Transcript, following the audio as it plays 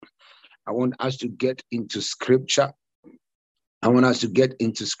I want us to get into scripture. I want us to get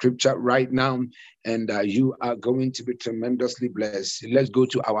into scripture right now, and you are going to be tremendously blessed. Let's go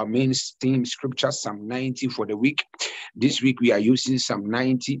to our main theme scripture, Psalm 90 for the week. This week we are using Psalm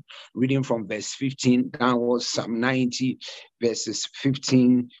 90, reading from verse 15 downwards, Psalm 90, verses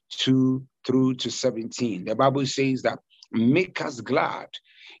 15 through to 17. The Bible says that, make us glad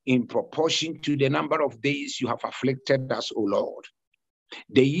in proportion to the number of days you have afflicted us, O Lord.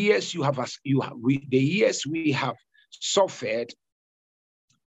 The years we have suffered,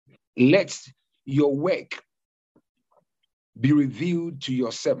 let your work be revealed to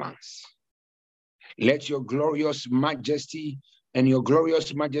your servants. Let your glorious majesty and your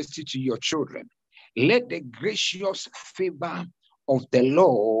glorious majesty to your children. Let the gracious favor of the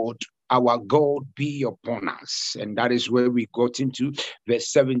Lord our God be upon us. And that is where we got into verse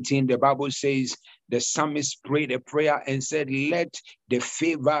 17. The Bible says the psalmist prayed a prayer and said, let the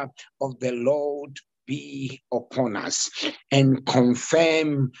favor of the Lord be upon us and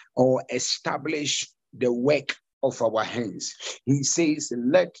confirm or establish the work of our hands. He says,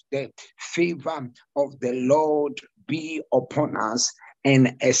 let the favor of the Lord be upon us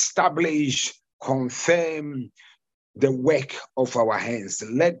and establish, confirm the work of our hands.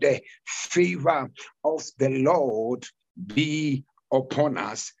 Let the favor of the Lord be upon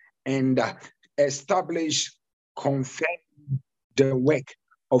us and establish, confirm the work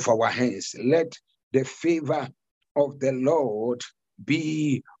of our hands. Let the favor of the Lord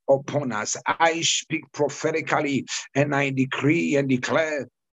be upon us. I speak prophetically and I decree and declare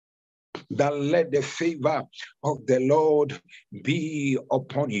that let the favor of the Lord be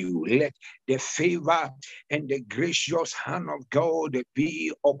upon you. Let the favor and the gracious hand of God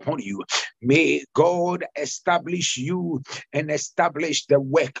be upon you. May God establish you and establish the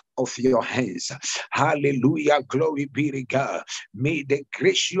work of your hands. Hallelujah. Glory be to God. May the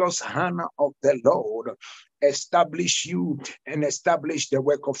gracious hand of the Lord establish you and establish the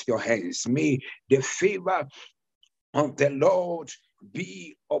work of your hands. May the favor of the Lord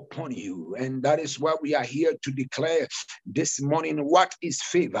be upon you. And that is why we are here to declare this morning. What is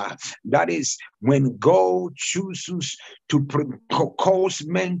favor? That is when God chooses to cause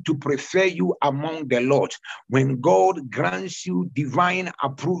men to prefer you among the Lord. When God grants you divine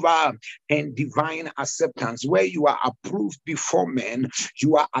approval and divine acceptance, where you are approved before men,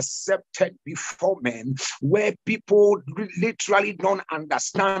 you are accepted before men, where people literally don't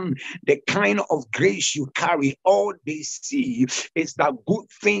understand the kind of grace you carry. All they see is that good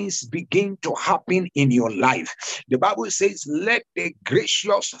things begin to happen in your life. The Bible says, let the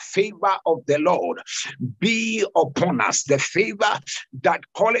gracious favor of the Lord be upon us. The favor that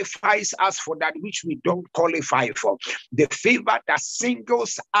qualifies us for that which we don't qualify for. The favor that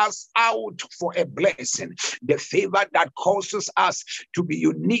singles us out for a blessing. The favor that causes us to be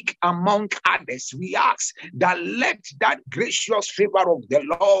unique among others. We ask that let that gracious favor of the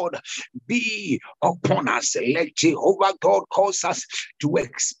Lord be upon us. Let Jehovah God cause us to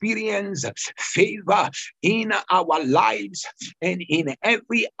experience favor in our lives and in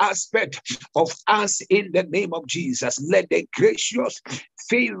every aspect of us in the name of Jesus. Let the gracious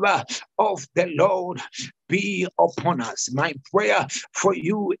favor of the Lord be upon us. My prayer for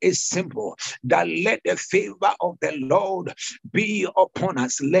you is simple, that let the favor of the Lord be upon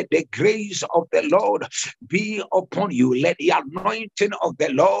us. Let the grace of the Lord be upon you. Let the anointing of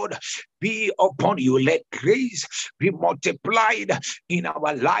the Lord be upon you. Let grace be multiplied in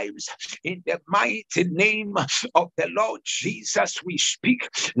our lives. In the mighty name of the Lord Jesus, we speak.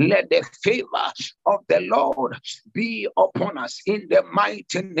 Let the favor of the Lord be upon us. In the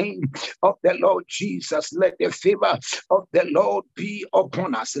mighty name of the Lord Jesus, let the favor of the Lord be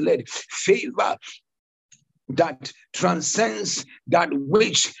upon us. Let favor that transcends that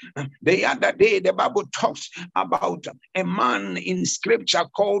which the other day the Bible talks about a man in scripture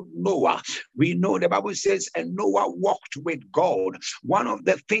called Noah. We know the Bible says, and Noah walked with God. One of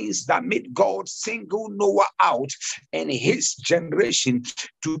the things that made God single Noah out and his generation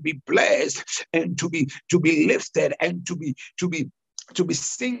to be blessed and to be lifted and to be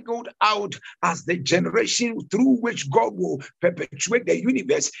singled out as the generation through which God will perpetuate the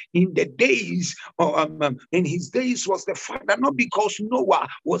universe in the days, in his days, was the fact that not because Noah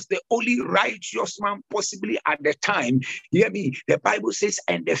was the only righteous man possibly at the time. Hear me, the Bible says,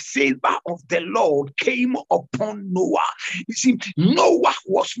 and the favor of the Lord came upon Noah. You see, Noah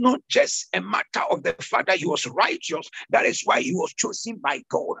was not just a matter of the fact that he was righteous. That is why he was chosen by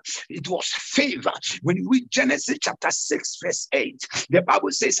God. It was favor. When you read Genesis chapter 6, verse 8, The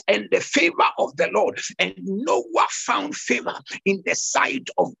Bible says, and the favor of the Lord, and Noah found favor in the sight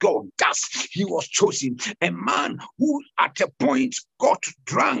of God. Thus he was chosen, a man who at a point got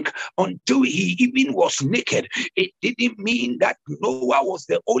drunk until he even was naked. It didn't mean that Noah was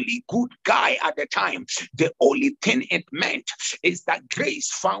the only good guy at the time. The only thing it meant is that grace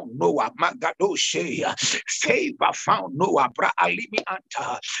found Noah. Magadoshe, favor found Noah. Bra'alimi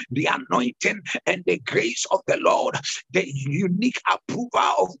anta, the anointing and the grace of the Lord, the unique approval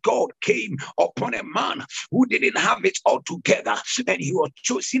of God came upon a man who didn't have it all together, and he was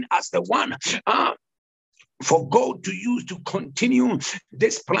chosen as the one for God to use to continue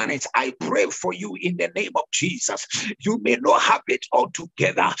this planet. I pray for you in the name of Jesus. You may not have it all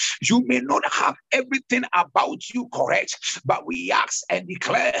together. You may not have everything about you correct, but we ask and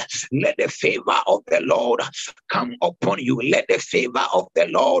declare, let the favor of the Lord come upon you. Let the favor of the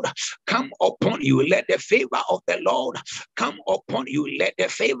Lord come upon you. Let the favor of the Lord come upon you. Let the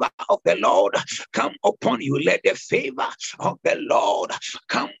favor of the Lord come upon you. Let the favor of the Lord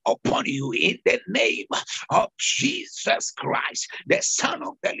come upon you in the name of Jesus Christ, the Son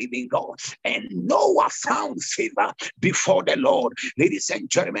of the living God. And Noah found favor before the Lord. Ladies and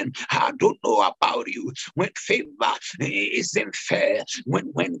gentlemen, I don't know about you, when favor isn't fair,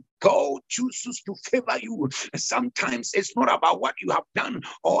 when God chooses to favor you, sometimes it's not about what you have done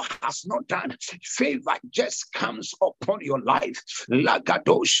or has not done. Favor just comes upon your life.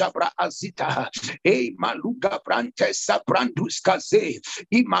 Lagado shabra azita, e maluga brante sabrandus kaze,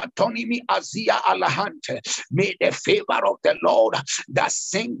 imatonimi azia alahante. May the favor of the Lord that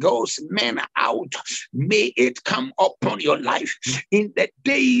singles men out, may it come upon your life. In the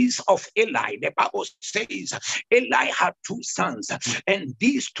days of Eli, the Bible says Eli had two sons, and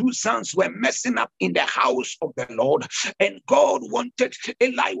these two sons were messing up in the house of the Lord, and God wanted,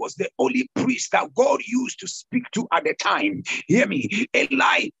 Eli was the only priest that God used to speak to at the time. Hear me,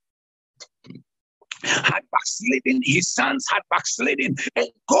 Eli had backslidden, his sons had backslidden, and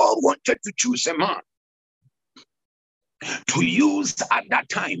God wanted to choose a man to use at that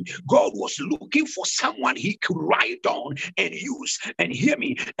time. God was looking for someone he could write on and use. And hear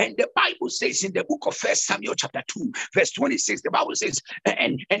me, and the Bible says in the book of 1 Samuel chapter 2 verse 26, the Bible says,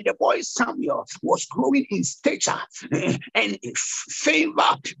 and the boy Samuel was growing in stature and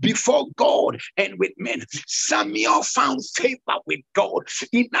favor before God and with men. Samuel found favor with God.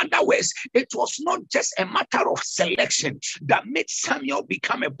 In other words, it was not just a matter of selection that made Samuel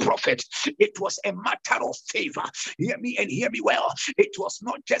become a prophet. It was a matter of favor. Hear me and hear me well. It was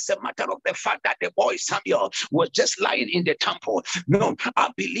not just a matter of the fact that the boy Samuel was just lying in the temple. No, I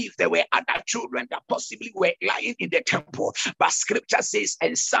believe there were other children that possibly were lying in the temple. But scripture says,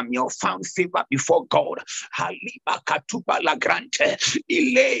 and Samuel found favor before God. Haliba katuba lagrante,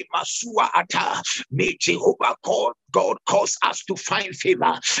 ile masua ata. May Jehovah God cause us to find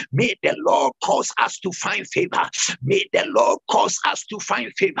favor. May the Lord cause us to find favor. May the Lord cause us to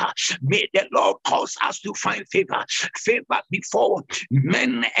find favor. May the Lord cause us to find favor. Favor before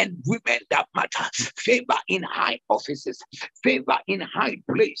men and women that matter. Favor in high offices. Favor in high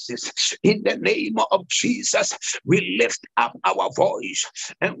places. In the name of Jesus, we lift up our voice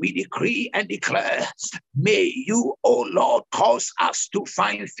and we decree and declare, may you, O Lord, cause us to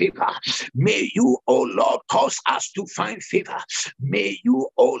find favor. May you, O Lord, cause us to find favor. May you,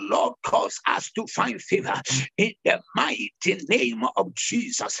 O Lord, cause us to find favor. In the mighty name of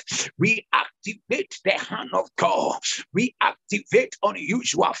Jesus, we activate the hand of God. We activate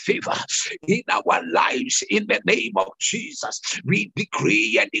unusual favor in our lives in the name of Jesus. We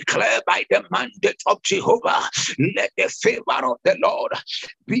decree and declare by the mandate of Jehovah, let the favor of the Lord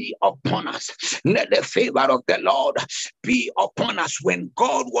be upon us. Let the favor of the Lord be upon us. When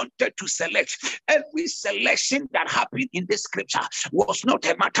God wanted to select, every selection that happened in this scripture was not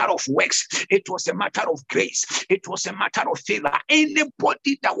a matter of works. It was a matter of grace. It was a matter of favor.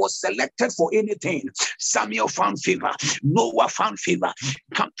 Anybody that was selected for anything, Samuel found favor. Noah found favor.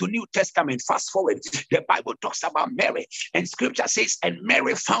 Come to New Testament, fast forward. The Bible talks about Mary, and scripture says, and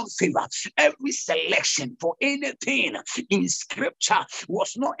Mary found favor. Every selection for anything in scripture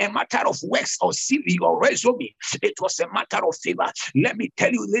was not a matter of works or CV or resume. It was a matter of favor. Let me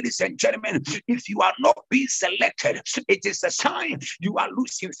tell you, ladies and gentlemen, if you are not being selected, it is a sign you are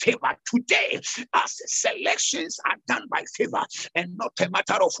losing favor today, as selections are done by favor and not a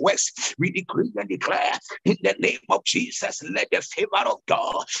matter of works. We decree and declare in the name of Jesus, let the favor of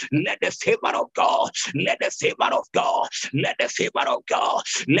God, let the favor of God, let the favor of God, let the favor of God,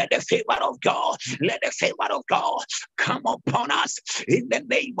 let the favor of God, let the favor of God come upon us in the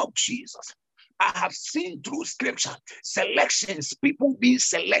name of Jesus. I have seen through scripture selections, people being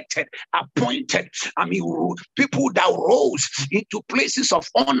selected, appointed. People that rose into places of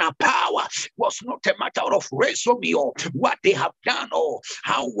honor, power was not a matter of resume or what they have done or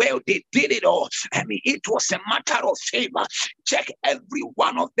how well they did it, or it was a matter of favor. Check every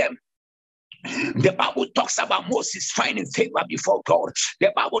one of them. The Bible talks about Moses finding favor before God.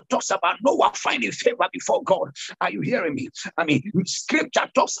 The Bible talks about Noah finding favor before God. Are you hearing me? Scripture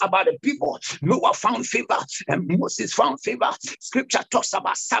talks about the people. Noah found favor and Moses found favor. Scripture talks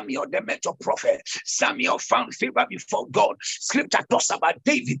about Samuel, the mentor prophet. Samuel found favor before God. Scripture talks about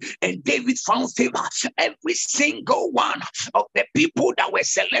David, and David found favor. Every single one of the people that were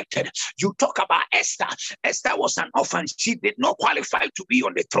selected. You talk about Esther. Esther was an orphan. She did not qualify to be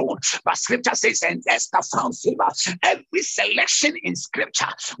on the throne, but scripture says, and Esther found favor. Every selection in scripture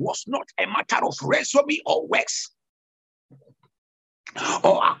was not a matter of resume or works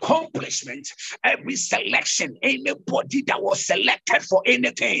or accomplishment. Every selection, anybody that was selected for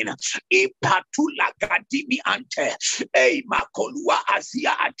anything,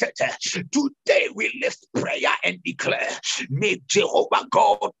 today we lift prayer and declare, may Jehovah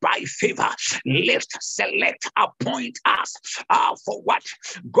God by favor lift, select, appoint us for what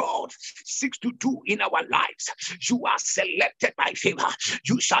God seeks to do in our lives. You are selected by favor.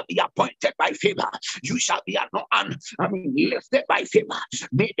 You shall be appointed by favor. You shall be lifted by favor.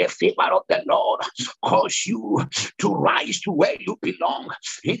 May the favor of the Lord cause you to rise to where you belong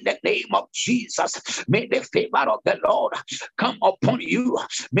in the name of Jesus. May the favor of the Lord come upon you.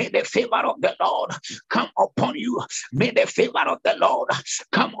 May the favor of the Lord come upon you. May the favor of the Lord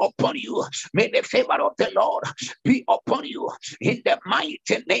come upon you. May the favor of the Lord be upon you in the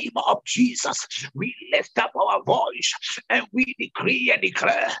mighty name of Jesus. We lift up our voice and we decree and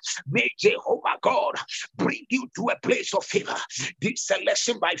declare, may Jehovah God bring you to a place of favor. This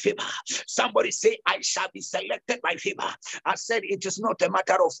selection by favor. Somebody say, I shall be selected by favor. I said it is not a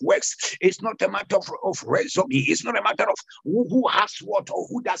matter of works. It's not a matter of resume. It's not a matter of who has what or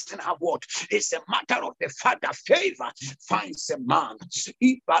who doesn't have what. It's a matter of the Father. Favor finds a man.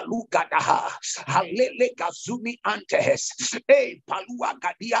 Ibalugadaha. Halele gazumi antehes. Palua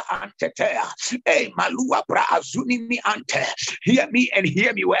gadia antetea. Malua bra azuni mi ante. Hear me and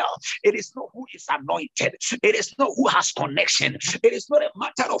hear me well. It is not who is anointed. It is not who has connection. It is not a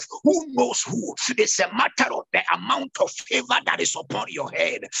matter of who knows who. It's a matter of the amount of favor that is upon your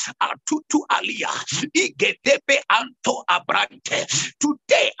head. Atutu Aliyah. Igedebe anto abrante.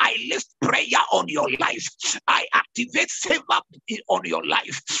 Today I lift prayer on your life. I activate favor on your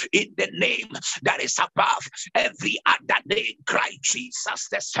life in the name that is above every other name. Christ Jesus,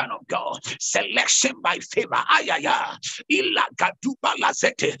 the Son of God. Selection by favor. Ayaya. Ila gaduba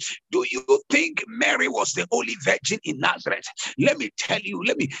lazete. Do you think Mary was the only virgin in Nazareth? Let me tell you,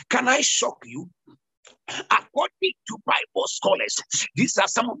 can I shock you? According to Bible scholars, these are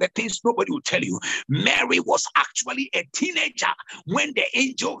some of the things nobody will tell you. Mary was actually a teenager when the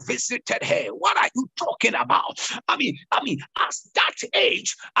angel visited her. What are you talking about? As that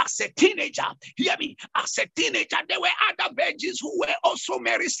age, as a teenager, hear me, as a teenager, there were other virgins who were also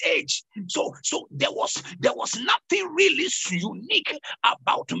Mary's age. So there was nothing really unique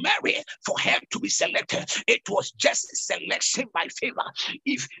about Mary for her to be selected. It was just selection by favor.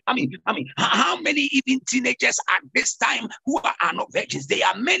 How many even teenagers at this time who are not virgins? There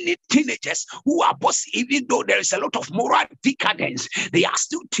are many teenagers who are both, even though there is a lot of moral decadence, they are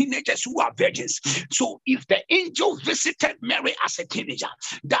still teenagers who are virgins. So if the angel visited Mary as a teenager,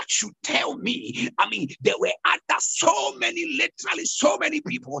 that should tell me, there were literally so many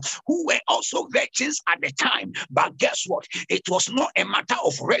people who were also virgins at the time. But guess what? It was not a matter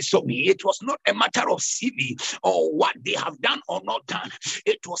of resume. It was not a matter of CV or what they have done or not done.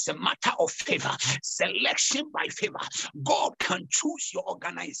 It was a matter of favor. Selection by favor. God can choose your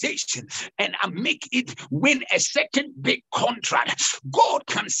organization and make it win a certain big contract. God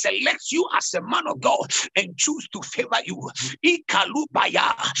can select you as a man of God and choose to favor you.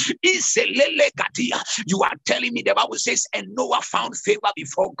 You are telling me the Bible says, and Noah found favor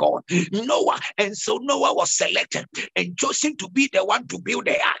before God. Noah, and so Noah was selected and chosen to be the one to build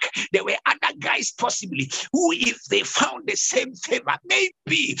the ark. There were other guys possibly who, if they found the same favor,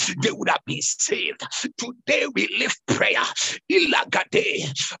 maybe they would have been saved. Today we lift prayer. Ilagade,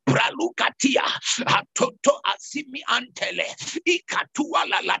 Pralukatia, Atoto Asimi Antele, Ikatua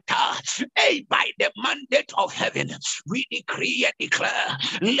Lalata. Hey, by the mandate of heaven, we decree and declare,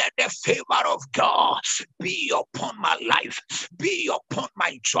 let the favor of God be upon my life, be upon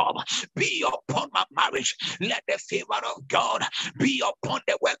my job, be upon my marriage. Let the favor of God be upon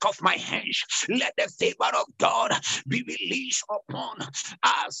the work of my hands. Let the favor of God be released upon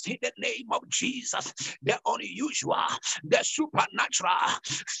us in the name of Jesus. The unusual, the supernatural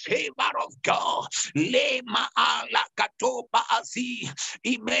favor of God. Lema ala katoba azi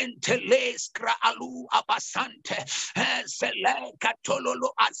imenteleskra alu abasante sele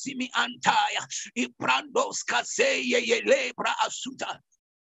katololo azimi antaya ibrandos kaseye yelebra asuta.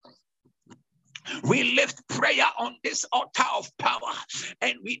 We lift prayer on this altar of power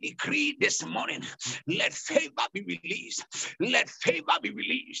and we decree this morning, let favor be released. Let favor be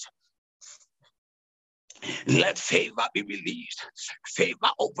released. Let favor be released. Favor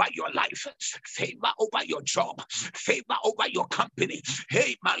over your life. Favor over your job. Favor over your company.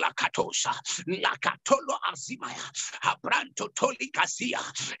 Hey, Malakatosa. Lakatolo Azimaya. Abranto Toli Kasia.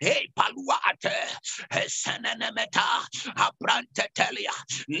 Hey, Palua Ate. Senenemeta. Abrante Telia.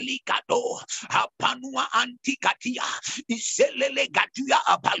 Ligado. Apanua Antikatia. Iselele Gadia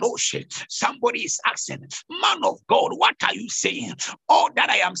Apaloshe. Somebody is asking, man of God, what are you saying? All that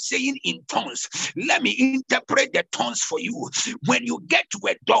I am saying in tongues. Let me interpret the tongues for you. When you get to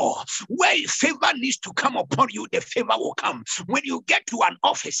a door where favor needs to come upon you, the favor will come. When you get to an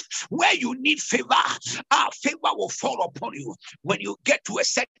office where you need favor, favor will fall upon you. When you get to a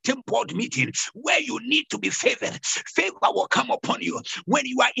certain board meeting where you need to be favored, favor will come upon you. When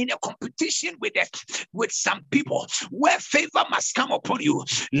you are in a competition with some people where favor must come upon you,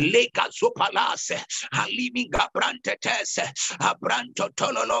 Lega Zopalase, Halimi Gabrante Tese, Abranto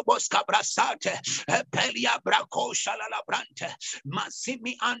Tololobos Cabrasate, Pelia Braco Shalala Brante,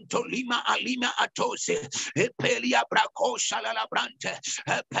 Massimi Antolima Alima Atose, Pelia Braco Shalala Brante,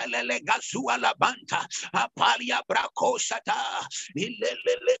 Pelele Gazua La Banta, Apalia Braco Shata,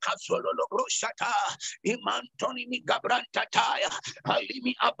 Ilele Casolo Broshata, Imantoni Gabranta Taya,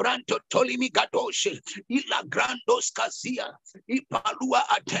 Alimi Abranto Tolimi Gadoshe, Ila Grandos Casia, Ipalua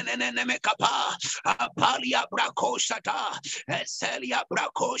Atenene Kapa, Apalia Braco Shata, Celia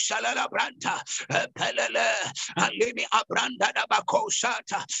Braco Shalala Branta, Pelele, Alimi Abranda Dabako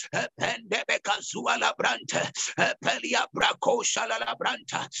Shata, Pendebeka Zuala Branta, Pelia Braco Shalala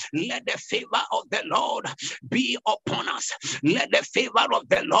Branta. Let the favor of the Lord be upon us. Let the favor of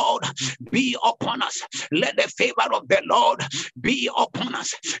the Lord be upon us. Let the favor of the Lord be upon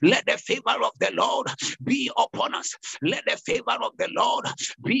us. Let the favor of the Lord be upon us. Let the favor of the Lord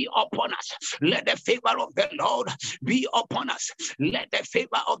be upon us. Let the favor of the Lord be upon us. Let the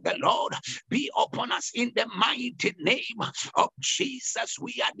favor of the Lord be upon us in the mighty name of Jesus.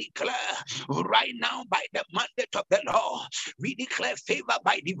 We are declare right now by the mandate of the Lord. We declare favor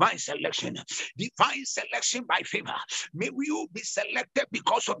by divine selection. Divine selection by favor. May you be selected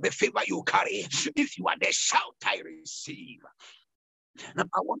because of the favor you carry. If you are the shout, I receive. Now,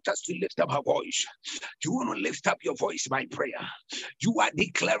 I want us to lift up our voice. You want to lift up your voice by prayer. You are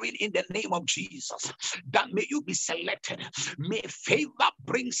declaring in the name of Jesus that may you be selected. May favor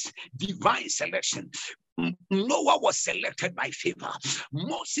brings divine selection. Noah was selected by favor.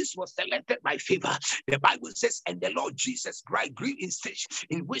 Moses was selected by favor. The Bible says, and the Lord Jesus Christ grew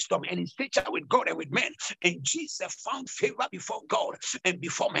in wisdom and in stature with God and with men. And Jesus found favor before God and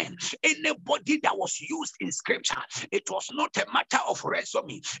before men. Anybody that was used in scripture, it was not a matter of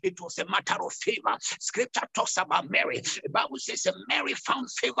resume, it was a matter of favor. Scripture talks about Mary. The Bible says Mary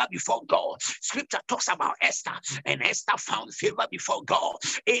found favor before God. Scripture talks about Esther, and Esther found favor before God.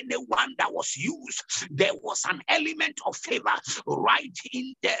 Anyone that was used, there was an element of favor right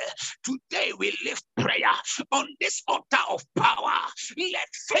in there. Today we lift prayer on this altar of power. Let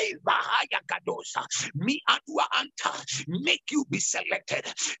favor make you be selected.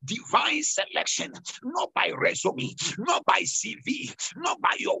 Divine selection, not by resume, not by CV, not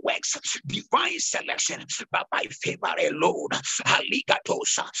by your works. Divine selection, but by favor alone.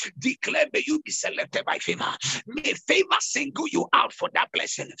 Declare, may you be selected by favor. May favor single you out for that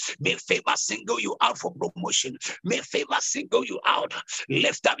blessing. May favor single you out for promotion. promotion. May favor single you out.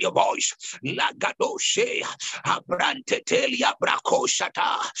 Lift up your voice. Lagadoshe Abrantetelia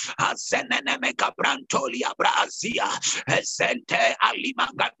Brakoshata Azenemeka Brantolia Brazia Ezente Alima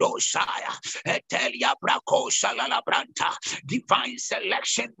Gadoshaya Etelia Brakosha Lalabranta. Divine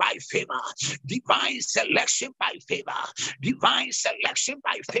selection by favor. Divine selection by favor. Divine selection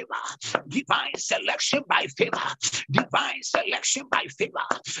by favor. Divine selection by favor. Divine selection by favor.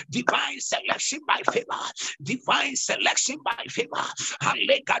 Divine selection by favor. Divine selection by favor.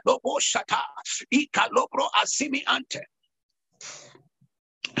 Alegadobo shata. Ikalobro asimi ante.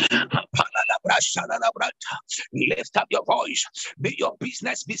 Lift up your voice. May your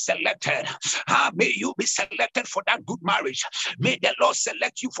business be selected. May you be selected for that good marriage. May the Lord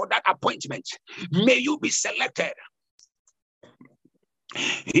select you for that appointment. May you be selected.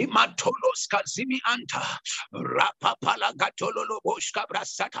 Imatolos kazimi anta rapapala gatololo boshka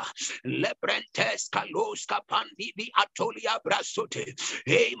brasata lebrentes kalos kapandi di atolia brasote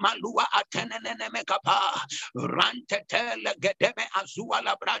e malua atenene mekapa rantete legedeme azua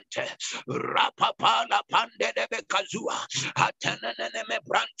la brante rapapala pande de bekazua atenene me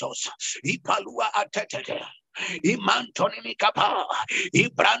brantos ipalua atete. Imantonimi kapa,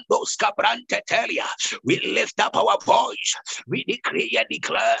 Ibrandos kabrantetelia. We lift up our voice. We decree and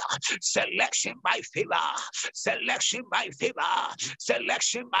declare selection by favor, selection by favor,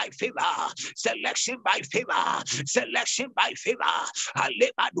 selection by favor, selection by favor, selection by favor.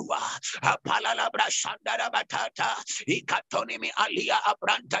 Alebadua, Apalalabra Shandara Batata, Ikatonimi Alia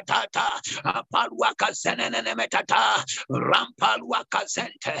Abrantatata, Apaluaka Zenenemetata, Rampaluaka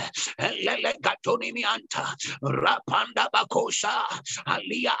Zente, Lele Gatonimi Anta. Rapanda bakosha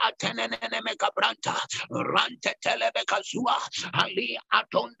alia atenene mekabranta rante telebekazua ali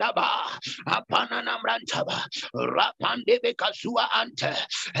atondaba apana namrantaba rapande bekazua ante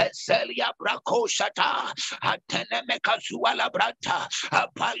eselia brakoshata atene mekazua labranta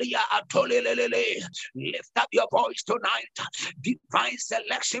apalia atolelele. Lift up your voice tonight. Divine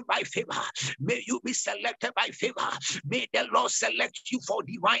selection by favor. May you be selected by favor. May the Lord select you for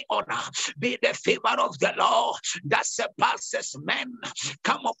divine honor. May the favor of the Lord that surpasses men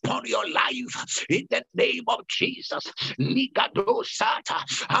come upon your life in the name of Jesus. Ligado sata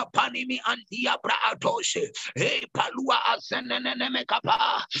apanimi andia braatoshe e palua azenene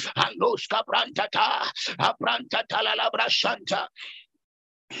mekapa aloska brantata abrantata la brashanta.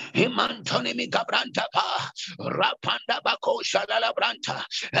 Himantoni Gabranta pa Rapanda Bakosha la Branta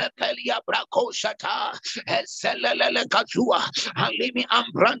Epelia Brakoshata Eselele Kazua Alimi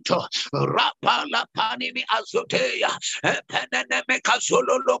Ambranto Rapala Panimi Azotea Epeneme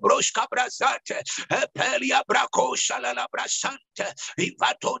Kazolo Broshka Brazate Epelia Brakosha la Brasante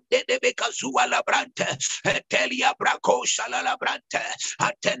Ivato de Bekazua la Brante Etelia Brakosha la Brante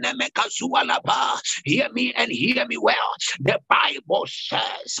Ateneme Kazua la Ba. Hear me and hear me well. The Bible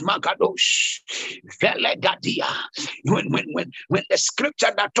says Magadosh Velegadia. When the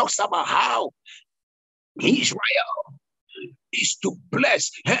scripture that talks about how Israel is to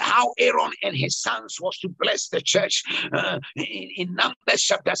bless, how Aaron and his sons was to bless the church. In Numbers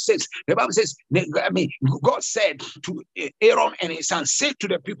chapter 6, the Bible says, God said to Aaron and his sons, say to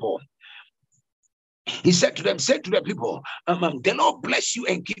the people, he said to them, say to the people, the Lord bless you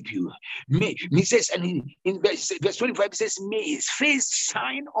and keep you. He says, and in verse 25, he says, may his face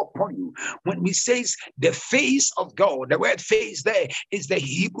shine upon you. When he says the face of God, the word face there is the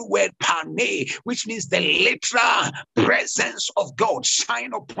Hebrew word pane, which means the literal presence of God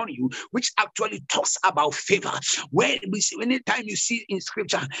shine upon you, which actually talks about favor. When we see, anytime you see in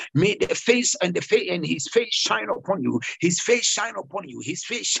scripture, may the face and his face shine upon you, his face shine upon you, his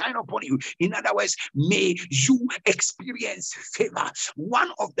face shine upon you. In other words, may you experience favor.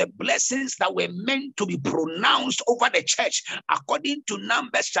 One of the blessings that were meant to be pronounced over the church, according to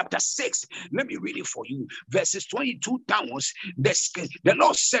Numbers chapter 6. Let me read it for you. Verses 22 downwards. The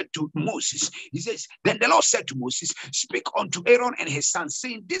Lord said to Moses, he says, then the Lord said to Moses, speak unto Aaron and his sons,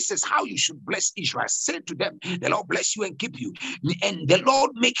 saying, this is how you should bless Israel. Say to them, the Lord bless you and keep you. And the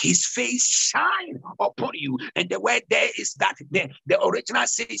Lord make his face shine upon you. And the word there is that the original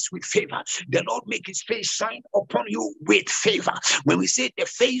says with favor. The Lord make his face shine upon you with favor. When we say the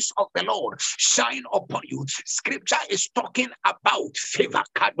face of the Lord shine upon you, scripture is talking about favor.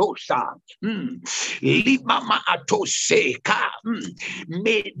 Kadosha. Limama atosheka.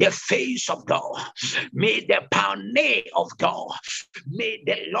 May the face of God, may the pane of God, may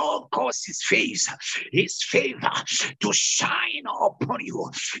the Lord cause his face, his favor to shine upon you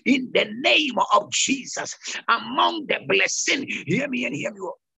in the name of Jesus. Among the blessing, hear me and hear me.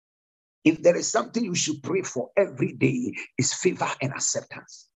 If there is something you should pray for every day, is favor and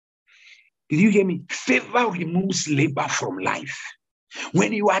acceptance. Did you hear me? Favor removes labor from life.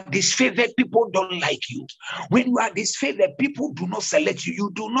 When you are disfavored, people don't like you. When you are disfavored, people do not select you.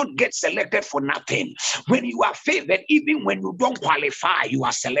 You do not get selected for nothing. When you are favored, even when you don't qualify, you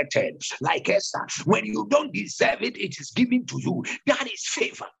are selected. Like Esther, when you don't deserve it, it is given to you. That is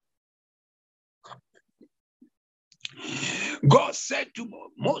favor. God said to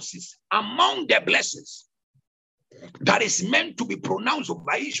Moses, among the blessings that is meant to be pronounced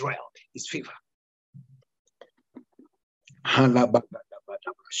over Israel is favor. Hear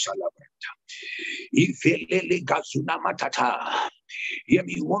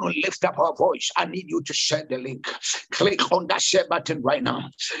me, you want to lift up our voice. I need you to share the link. Click on that share button right now.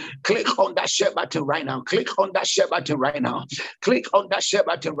 Click on that share button right now. Click on that share button right now. Click on that share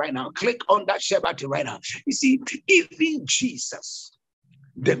button right now. Click on that share button right now. You see, even Jesus,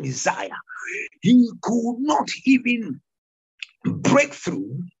 the Messiah, he could not even break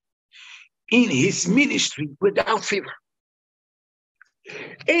through in his ministry without favor.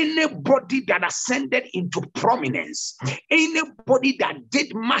 Anybody that ascended into prominence, anybody that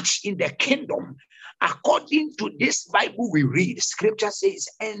did much in the kingdom, according to this Bible we read, scripture says,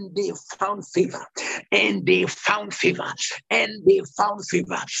 and they found favor, and they found favor, and they found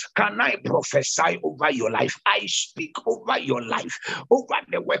favor. Can I prophesy over your life? I speak over your life, over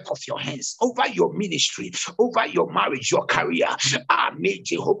the work of your hands, over your ministry, over your marriage, your career. May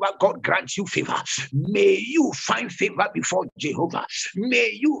Jehovah God grant you favor. May you find favor before Jehovah.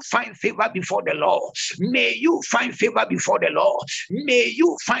 May you find favor before the Lord. May you find favor before the Lord. May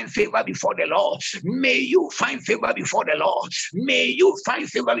you find favor before the Lord. May you find favor before the Lord. May you find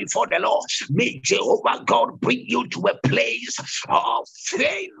favor before the Lord. May Jehovah God bring you to a place of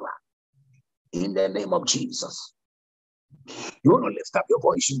favor in the name of Jesus. You want to lift up your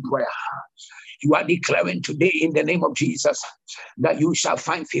voice in prayer. You are declaring today in the name of Jesus that you shall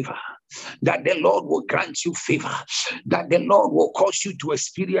find favor, that the Lord will grant you favor, that the Lord will cause you to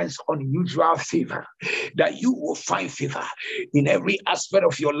experience unusual favor, that you will find favor in every aspect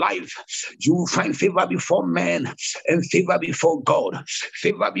of your life. You will find favor before men and favor before God.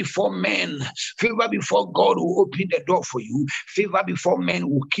 Favor before men, favor before God will open the door for you. Favor before men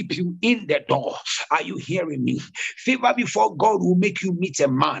will keep you in the door. Are you hearing me? Favor before God will make you meet a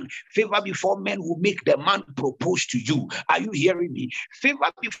man. Favor before men will make the man propose to you. Are you hearing me?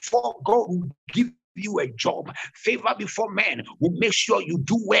 Favor before God will give you a job. Favor before men will make sure you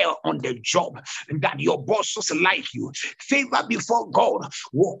do well on the job and that your bosses like you. Favor before God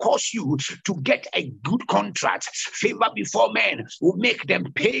will cause you to get a good contract. Favor before men will make them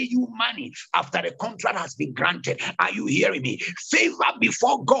pay you money after the contract has been granted. Are you hearing me? Favor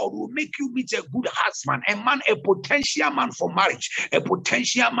before God will make you meet a good husband, a man, a potential man for marriage, a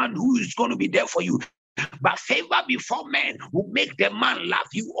potential man who is going to be there for you. But favor before men will make the man love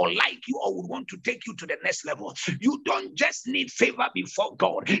you or like you or would want to take you to the next level. You don't just need favor before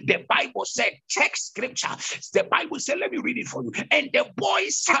God. The Bible said, check scripture. The Bible said, let me read it for you. And the boy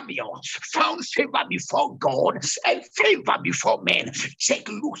Samuel found favor before God and favor before men. Check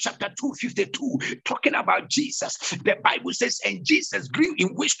Luke chapter 2:52, talking about Jesus. The Bible says, and Jesus grew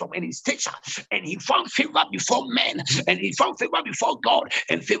in wisdom and in stature, and he found favor before men, and he found favor before God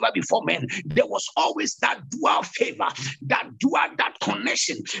and favor before men. There was always that dual favor, that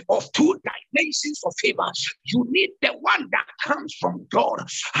connection of two dimensions of favor. You need the one that comes from God.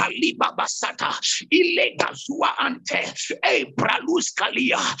 Haliba basata, ilegazua ante, pralus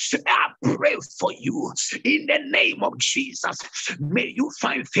kalia. I pray for you in the name of Jesus. May you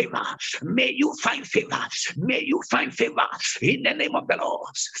find favor. May you find favor. May you find favor in the name of the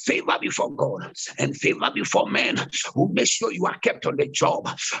Lord. Favor before God and favor before men who make sure you are kept on the job.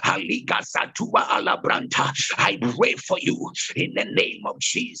 Haliga satua alabranta. I pray for you in the name of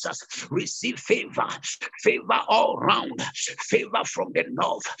Jesus. Receive favor, favor all round, favor from the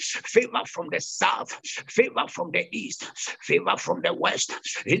north, favor from the south, favor from the east, favor from the west.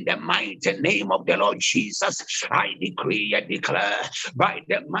 In the mighty name of the Lord Jesus, I decree and declare by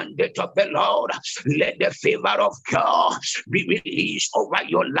the mandate of the Lord, let the favor of God be released over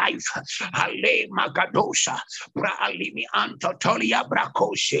your life. Ale magadosha, praalimi antotolia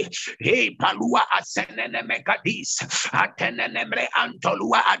brakoshi, he palua asenene megadis, atenenemre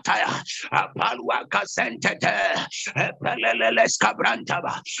antolua ataya, apalua kasentete, peleleles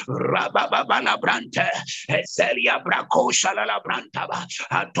cabrantaba, rabababala brante, eselia brakosha la brantaba,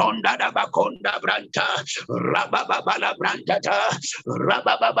 atonda Bakonda Branta, Rababala Brantata,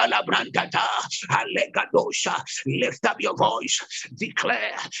 Rababala Brantata, Alegadosha. Lift up your voice,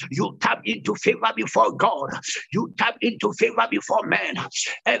 declare you tap into favor before God, you tap into favor before men.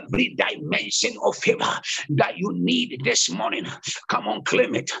 Every dimension of favor that you need this morning, come on,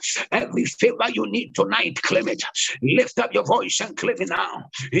 claim it. Every favor you need tonight, claim it. Lift up your voice and claim it now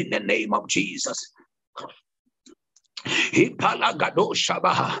in the name of Jesus. Ipalagado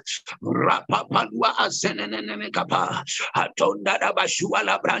shabaha rapapalua azenenemekapa atonda da bashua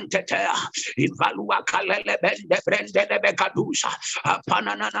la brantetea ivalua kalele bende brende de bekadusha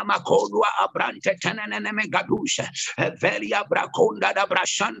apanana makolua abrante tenenemegadusha evelia brakonda da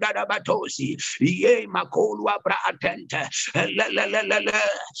brashanda da batosi ye makolua bra atente lelelelele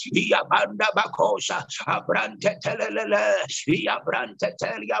ya banda bakosha abrante telelele ya brante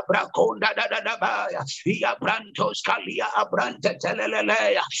telia brakonda da baya ya brantos Kalia abrante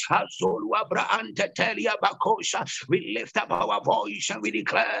teleleleya azolua brante telia bakosha. We lift up our voice and we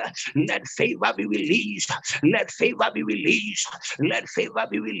declare, let favor be released, let favor be released, let favor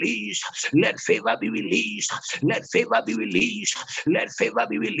be released, let favor be released, let favor be released, let favor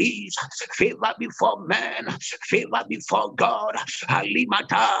be released, favor before man, favor before God.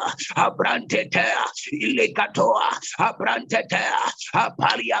 Alimata abrante tea ilegatoa abrante tea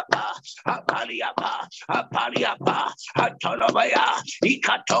apaliapa apaliapa apaliapa Atolobaya,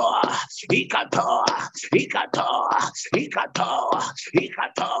 Ikatoa, Ikatoa, Ikatoa, Ikatoa,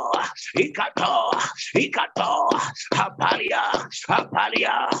 Ikatoa, Ikatoa, Ikatoa, Apalia,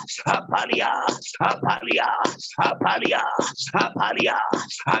 Apalia, Apalia, Apalia, Apalia, Apalia,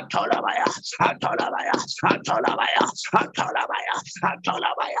 Atolobaya, Atolobaya, Atolobaya, Atolobaya,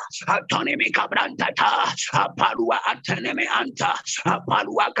 Atolobaya, Atonimika Brantata, Apalua Ateneme Anta,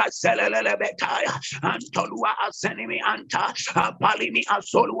 Apalua Caselele Betaya, Antolua Asenimi Anta, Apalimi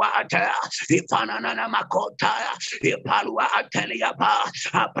Asolua Ata, Ipanana Makota, Ipalua Ateliaba,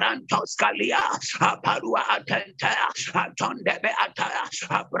 Aprantos Kalia, Apalua Atenta, Atondebe Ata,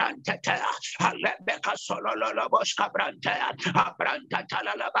 Abranteta, Alebeka Sololoboska Brantea, Abranta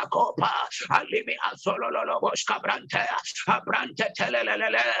Talalabacopa, Alimi Asololoboska Brantea, Abranta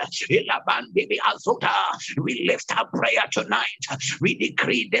Telele, Ilabandi Azuta. We lift up prayer tonight. We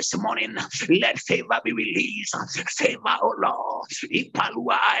decree this morning, let favor be released. Favor, O Lord.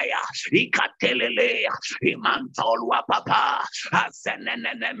 Ipaluaya, Ikatelele, Imantolua Papa,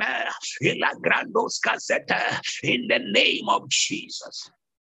 Aseneneme, Ilagrandos Caseta, in the name of Jesus.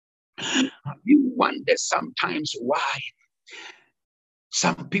 You wonder sometimes why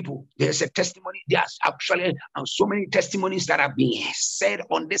some people, there's a testimony, there's actually so many testimonies that are being said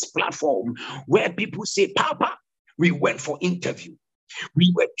on this platform where people say, Papa, we went for interview.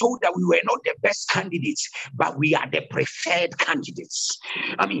 We were told that we were not the best candidates, but we are the preferred candidates.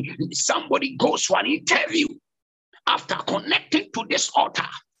 I mean, somebody goes for an interview after connecting to this altar.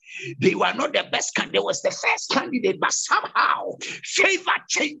 They were not the best candidate. They was the first candidate, but somehow favor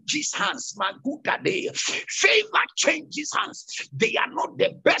changes hands. My good day, favor changes hands. They are not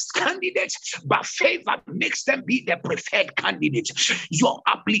the best candidates, but favor makes them be the preferred candidate. Your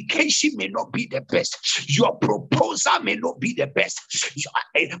application may not be the best. Your proposal may not be the best.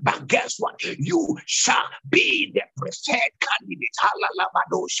 But guess what? You shall be the preferred candidate.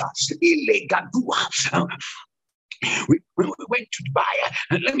 We went to Dubai,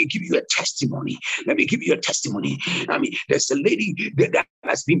 and let me give you a testimony. Let me give you a testimony. I mean, there's a lady that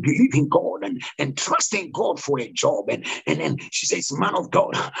has been believing God and trusting God for a job. And then she says, man of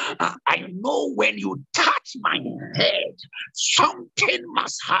God, I know when you touch my head, something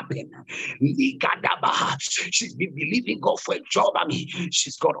must happen. She's been believing God for a job. I mean,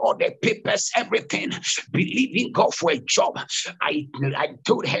 she's got all the papers, everything, believing God for a job. I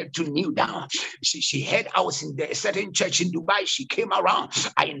told her to kneel down. She heard I was in the certain church in Dubai. She came around.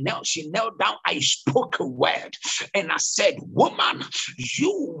 She knelt down. I spoke a word and I said, woman,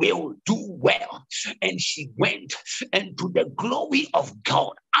 you will do well. And she went, and to the glory of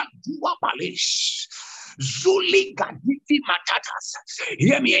God, Zuli Gaditi Matatas.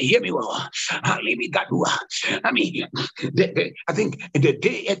 Hear me well. I mean, I think the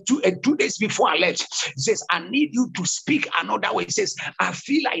day, 2 days before I left, it says, I need you to speak another way. It says, I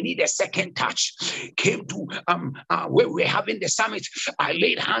feel I need a second touch. Came to where we were having the summit. I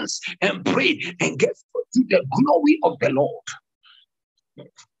laid hands and prayed, and guess what? To the glory of the Lord.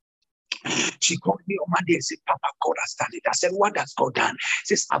 She called me on Monday and said, Papa, God has done it. I said, what has God done?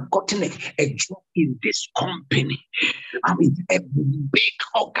 She says, I've gotten a job in this company. I mean, a big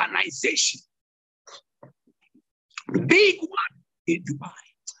organization. Big one in Dubai.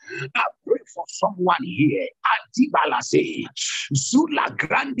 I pray for someone here. Antibalase, Zula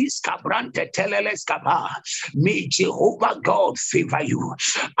Grandis Cabrante Teleles Kaba. May Jehovah God favor you.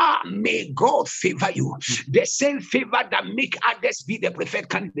 May God favor you. The same favor that make others be the preferred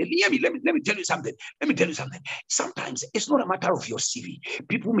candidate. Let me tell you something. Let me tell you something. Sometimes it's not a matter of your CV.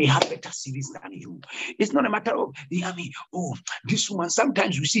 People may have better CVs than you. It's not a matter of this woman.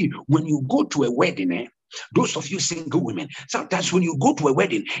 Sometimes you see when you go to a wedding, those of you single women, sometimes when you go to a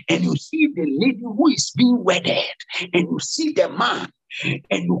wedding and you see the lady who is being wedded and you see the man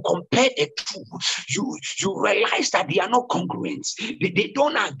and you compare the two, you realize that they are not congruent. They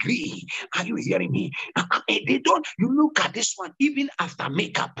don't agree. Are you hearing me? They don't. You look at this one, even after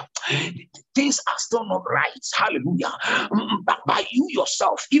makeup, things are still not right. Hallelujah. But by you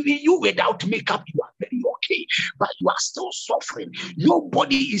yourself, even you without makeup, you are very okay, but you are still suffering.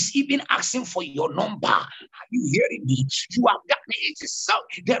 Nobody is even asking for your number. Are you hearing me? You have got it.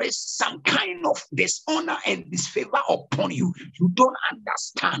 There is some kind of dishonor and disfavor upon you. You don't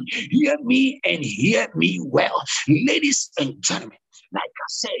understand. Hear me and hear me well, ladies and gentlemen. Like I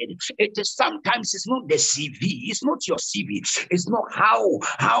said, it is sometimes it's not the CV, it's not your CV, it's not how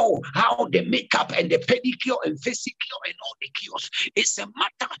the makeup and the pedicure and physicure and all the cures. It's a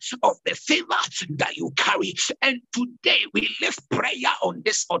matter of the favor that you carry. And today we lift prayer on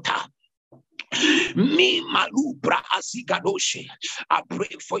this altar. Me malubra asigadoshe. I pray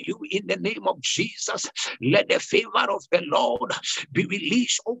for you in the name of Jesus. Let the favor of the Lord be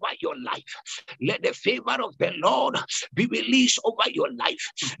released over your life. Let the favor of the Lord be released over your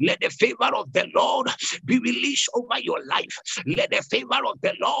life. Let the favor of the Lord be released over your life. Let the favor of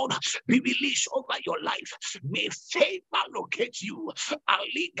the Lord be released over your life. May favor locate you.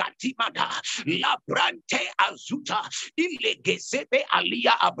 Ali gatimada la brante azuta ilegezebe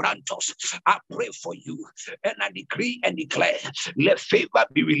alia abrantos. I pray for you and I decree and declare, let favor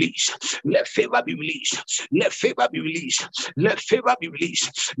be released. Let favor be released. Let favor be released. Let favor be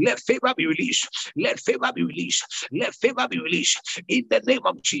released. Let favor be released. Let favor be released. Let favor be released in the name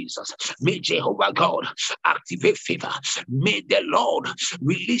of Jesus. May Jehovah God activate favor. May the Lord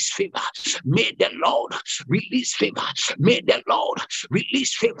release favor. May the Lord release favor. May the Lord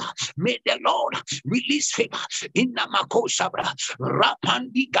release favor. May the Lord release favor in Namako Shabra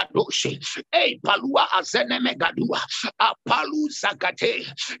Rapandi Gadoshe. Hey, palua azeneme gadua, apalu zakate,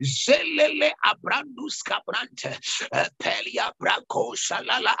 zelele abrandus cabrante, pelia braco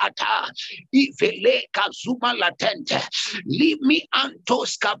shalala ata, ivele kazuma latente, limi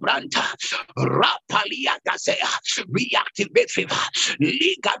antos cabranta, rapalia gazea, reactivate favor,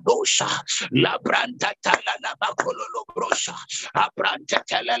 liga dosha, la branta tala la bacololo brosha, abranta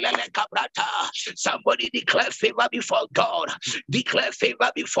telele cabrata. Somebody declare favor before God, declare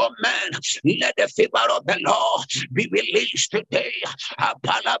favor before man. Let the favor of the Lord be released today.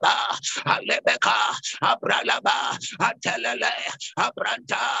 Apalaba, Alebeka, Abralaba, Atelele,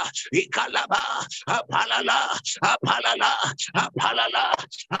 Abranta, Ikalaba, Apalala, Apalala, Apalala,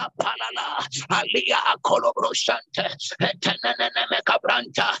 Apalala, Alia Akolobrosante, Teneneme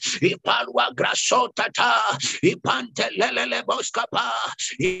Cabranta, Ipalua Grasotata, Ipante Lele Boscapa,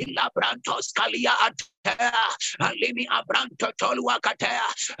 Ilabrantos Calia. Alimi abranto tolua katea,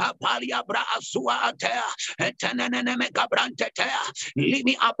 apalia bra azua atea, etenene megabrante tea,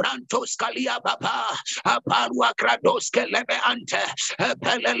 limi abranto scalia baba, apalua kradoske lebe ante,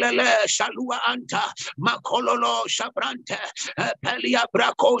 pelelele shalua anta, makololo shabrante, pelia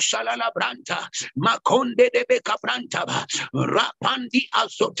brako shalala branta, makonde de beka branta, rapandi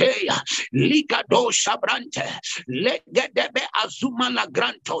azotea, ligado shabrante, legedebe azuma la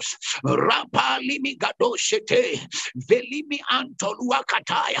grantos, rapalimi doshete velimi antolua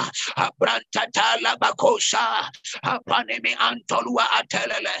kataya abrantata bakosha apanemi antolua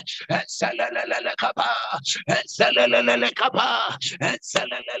atelele selelele kaba selelele kaba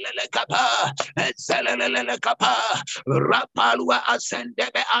selelele kaba selelele kaba rapalua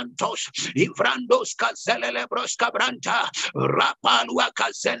asendebe antos ivrandos kazelele broska branta rapalua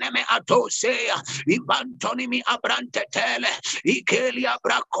kazeneme atosea ivantonimi abrantetele ikelia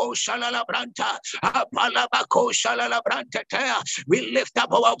brakosha la branta. We lift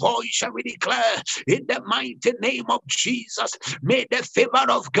up our voice and we declare in the mighty name of Jesus, may the favor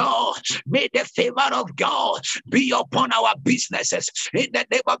of God, may the favor of God be upon our businesses in the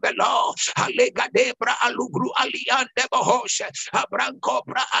name of the Lord. Alegadebra alugru aliande bohoshe abranco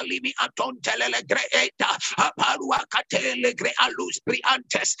pra alimi aton telele greeta aparua katele gre alus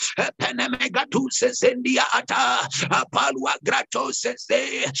priantes penemegatuses india ata apalua gratoses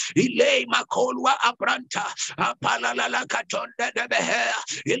ile makolwa abranta apalala katonda de behe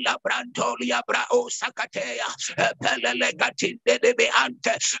ila branto liabra o sakatea pelele gatinde de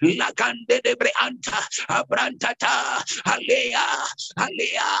beante la gande de breanta abrantata alea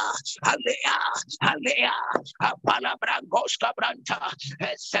apala brangoska branta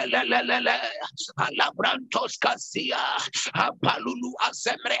selelele alabrantos kasia apalulu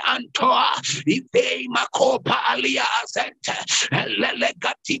azemre antoa ipe makopa alia azente lele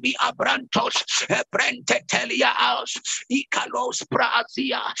gatibi abrantos brente telia aus ikalos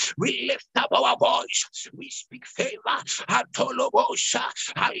prazia. We lift up our voice, we speak favor atolobosha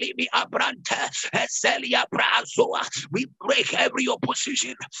alibi abrante eselia prazoa. We break every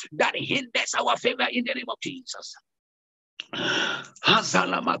opposition that hinders our favor in the name of Jesus.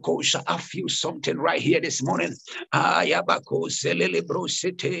 I feel something right here this morning. Ayabako selele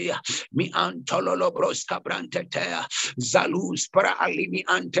brosete mi antololo broska brantete zalus para alimi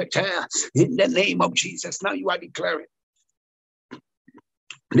antete in the name of Jesus. Now you are declaring.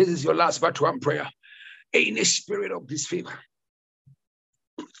 This is your last but one prayer. In a spirit of this favor.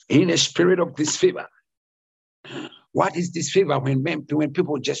 In a spirit of this favor. What is this favor when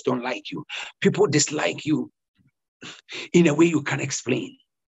people just don't like you? People dislike you in a way you can't explain.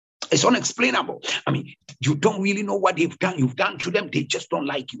 It's unexplainable. I mean, you don't really know what they've done. You've done to them. They just don't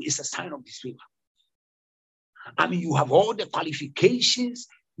like you. It's a sign of this favor. I mean, you have all the qualifications.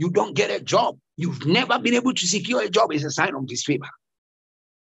 You don't get a job. You've never been able to secure a job. It's a sign of this favor.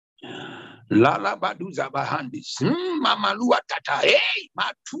 Lala baduza bahandis. Mamalua tata. Hey,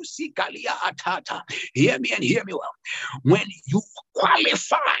 matusi kalia atata. Hear me and hear me well. When you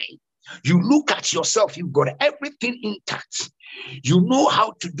qualify, you look at yourself, you've got everything intact. You know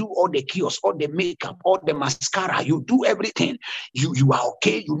how to do all the kiosk, all the makeup, all the mascara. You do everything. You are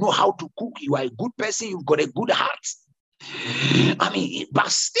okay. You know how to cook. You are a good person. You've got a good heart. I mean, but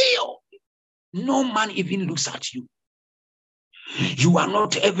still, no man even looks at you. You are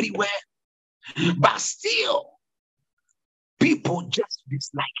not everywhere. But still, people just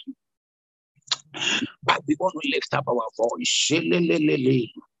dislike you. But we want to lift up our voice. We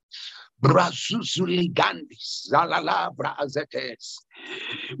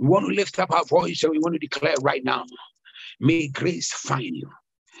want to lift up our voice and we want to declare right now, may grace find you.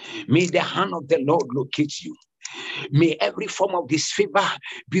 May the hand of the Lord locate you. May every form of disfavor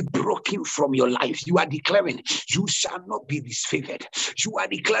be broken from your life. You are declaring, you shall not be disfavored. You are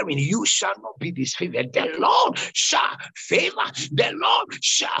declaring, you shall not be disfavored. The Lord shall favor. The Lord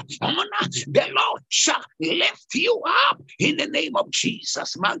shall honor. The Lord shall lift you up in the name of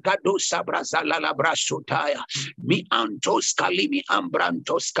Jesus. Magado sabrazalala brasotaya. Mi antos kalimi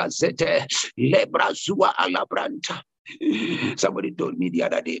ambrantos kazete. Lebrazua alabranta. Somebody told me the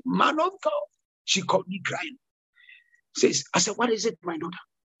other day, man of God, she called me crying. Says, I said, what is it, my daughter?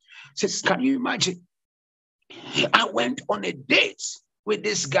 Says, can you imagine? I went on a date with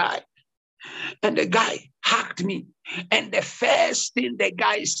this guy, and the guy hugged me. And the first thing the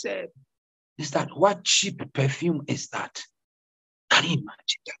guy said is that, what cheap perfume is that? Can you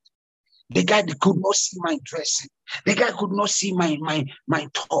imagine that? The guy could not see my dressing. The guy could not see my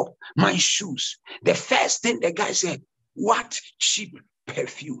top, my shoes. The first thing the guy said, what cheap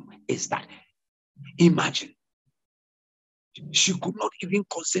perfume is that? Imagine. She could not even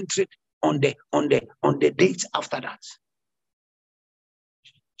concentrate on the dates after that.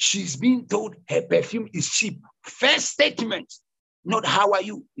 She's being told her perfume is cheap. First statement, not how are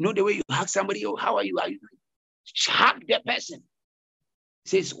you? You know the way you hug somebody, oh, how are you? Are you doing? Hug the person.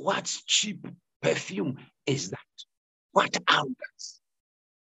 Says, what cheap perfume is that? What arrogance.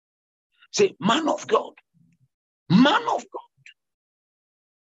 Say, man of God, man of God,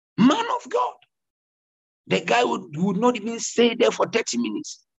 man of God. The guy would not even stay there for 30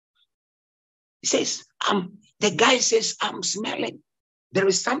 minutes. He says, the guy says, I'm smelling. There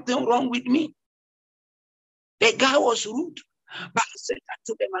is something wrong with me. The guy was rude. But I said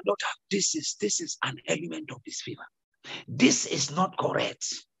to them, my daughter, this is an element of this favor. This is not correct.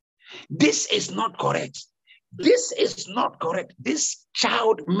 This is not correct. This is not correct. This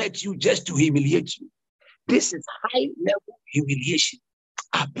child met you just to humiliate you. This is high level humiliation.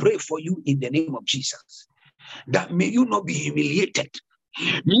 I pray for you in the name of Jesus, that may you not be humiliated.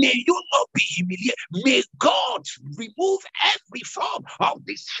 May you not be humiliated. May God remove every form of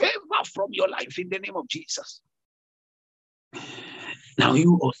this favor from your life in the name of Jesus. Now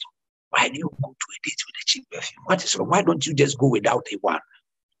you also, why do you go to a date with a cheap perfume? What is wrong? Why don't you just go without a one?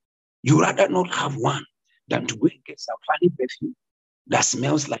 You rather not have one than to go and get some funny perfume that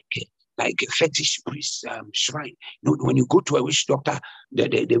smells like a fetish priest shrine. You know, when you go to a witch doctor,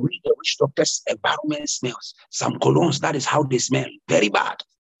 the witch doctor's environment smells. Some colognes, that is how they smell. Very bad.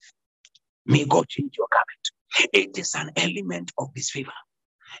 May God change your garment. It is an element of this favor.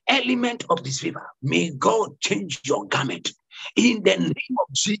 Element of this favor. May God change your garment in the name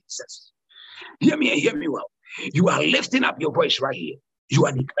of Jesus. Hear me and hear me well. You are lifting up your voice right here. You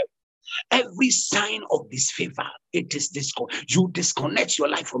are declaring every sign of this favor. It is you disconnect your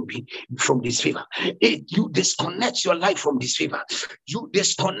life from this favor. You disconnect your life from this favor. You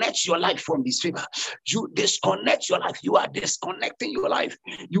disconnect your life from this favor. You disconnect your life. You are disconnecting your life.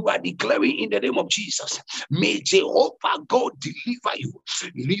 You are declaring in the name of Jesus. May Jehovah God deliver you.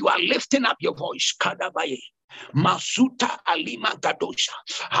 You are lifting up your voice. Kadabaye. Masuta alima gadosha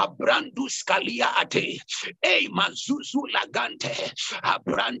abrandus kalia ate mazuzu lagante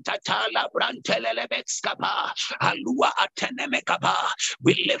abranta tala brantelelebexkaba alua atenemekaba.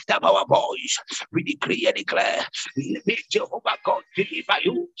 We lift up our voice. We decree and declare, may Jehovah God deliver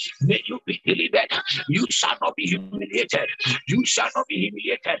you. May you be delivered. You shall not be humiliated. You shall not be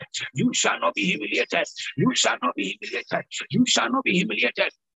humiliated. You shall not be humiliated. You shall not be humiliated. You shall not be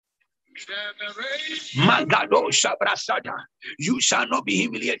humiliated. Magado Shabrasada, you shall not be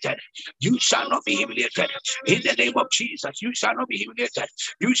humiliated. You shall not be humiliated. In the name of Jesus, you shall not be humiliated.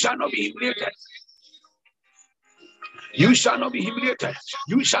 You shall not be humiliated. You shall not be humiliated.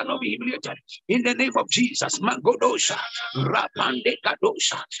 You shall not be humiliated. In the name of Jesus. Mangodosha. Rapande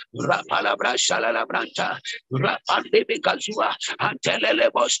kadosha. Rapalabra shalalabranta. Rapande bekazua.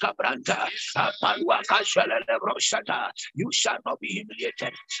 Antelele boska branta. Apalua kashalelebroshata. You shall not be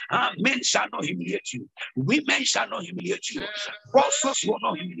humiliated. Men shall not humiliate you. Women shall not humiliate you. Prophets will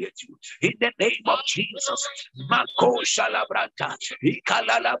not humiliate you. In the name of Jesus. Mako shalabranta.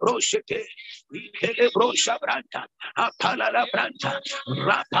 Ikalala broshete. Ikelebrocha branta. Apalala branta,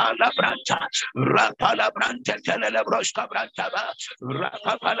 rapala branta, rapala branta, telele broshka branta ba,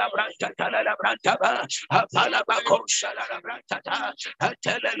 rapala branta, telele branta ba, apala bakosha la branta ta,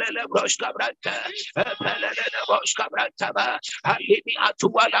 telele broshka branta, telele broshka branta ba, alibi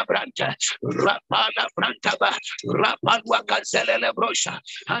atua la branta, rapala branta ba, rapalwa kazelele brosha,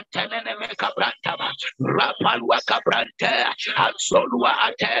 telele meka branta ba, rapalwa kabranta, absolua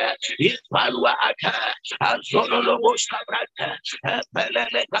ate, ipalwa ate, absololo. Branta,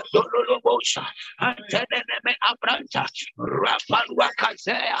 Pelele Gadolobosha, Anteneme Abranta, Rapalwa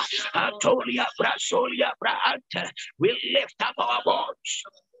Kazea, Antolia Brasolia Branta. We lift up our voice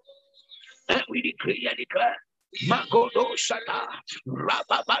and we decree and declare, Magodo Shata,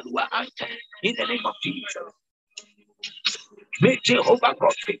 Rababalua Ante, in the name of Jesus. May Jehovah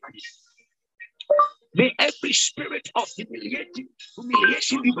God favor you. May every spirit of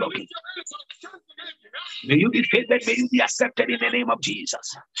humiliation be broken. May you be favored. May you be accepted in the name of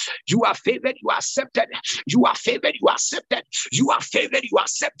Jesus. You are favored. You are accepted. You are favored. You are accepted. You are favored. You are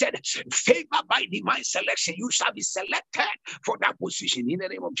accepted. Favored by divine selection. You shall be selected for that position in the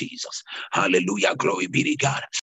name of Jesus. Hallelujah. Glory be to God.